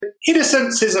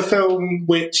Innocence is a film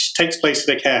which takes place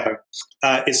in a care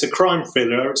home. It's a crime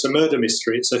thriller, it's a murder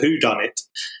mystery, it's a whodunit.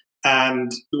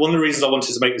 And one of the reasons I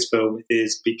wanted to make this film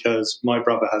is because my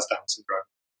brother has Down syndrome.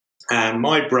 And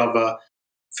my brother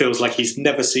feels like he's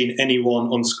never seen anyone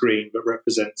on screen that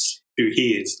represents who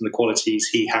he is and the qualities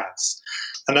he has.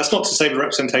 And that's not to say the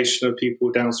representation of people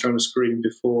with Down syndrome on screen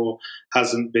before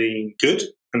hasn't been good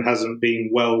and hasn't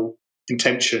been well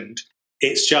intentioned.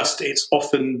 It's just, it's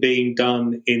often being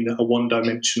done in a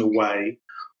one-dimensional way,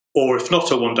 or if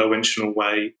not a one-dimensional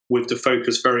way, with the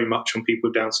focus very much on people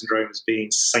with Down syndrome as being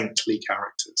saintly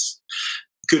characters,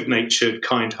 good-natured,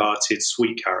 kind-hearted,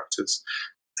 sweet characters.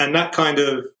 And that kind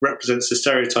of represents the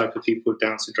stereotype of people with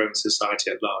Down syndrome in society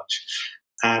at large.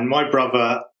 And my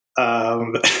brother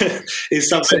is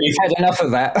something... So he's had enough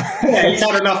of that. Yeah, he's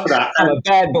had enough of that. I'm a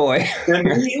bad boy. I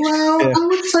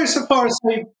wouldn't go so far as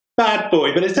saying bad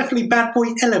boy, but there's definitely bad boy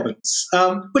elements,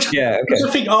 which I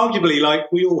think arguably,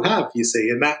 like, we all have, you see,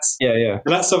 and that's and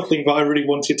that's something that I really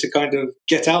wanted to kind of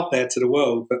get out there to the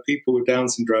world, that people with Down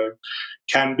syndrome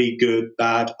can be good,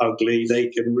 bad, ugly. They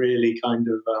can really kind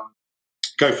of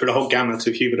go through the whole gamut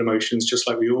of human emotions, just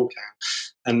like we all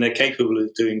can, and they're capable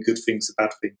of doing good things and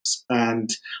bad things. And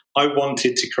I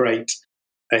wanted to create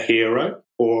a hero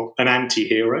or an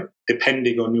anti-hero,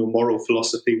 depending on your moral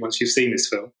philosophy once you've seen this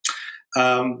film,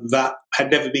 that had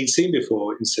never been seen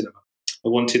before in cinema. I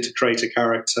wanted to create a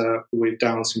character with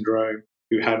Down syndrome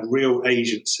who had real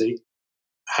agency,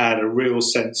 had a real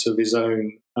sense of his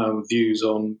own views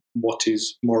on what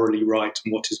is morally right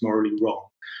and what is morally wrong,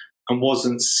 and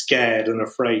wasn't scared and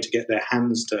afraid to get their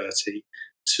hands dirty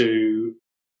to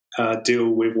deal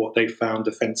with what they found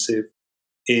offensive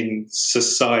in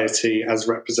society as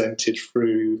represented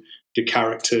through the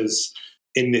characters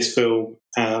in this film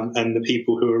and the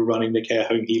people who are running the care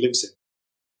home he lives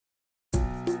in.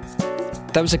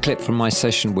 That was a clip from my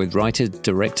session with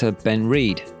writer-director Ben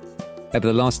Reid. Over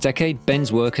the last decade,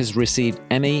 Ben's work has received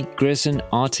Emmy, Grierson,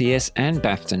 RTS and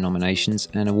BAFTA nominations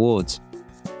and awards.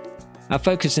 Our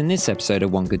focus in this episode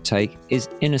of One Good Take is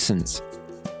Innocence,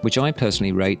 which I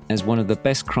personally rate as one of the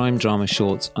best crime drama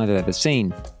shorts I've ever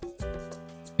seen.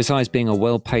 Besides being a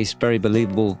well-paced, very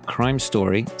believable crime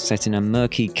story set in a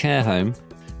murky care home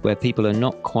where people are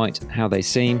not quite how they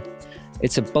seem,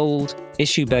 it's a bold,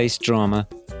 issue-based drama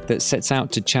that sets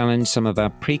out to challenge some of our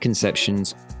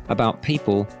preconceptions about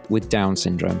people with Down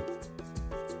syndrome.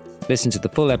 Listen to the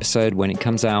full episode when it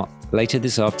comes out later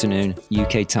this afternoon,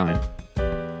 UK time.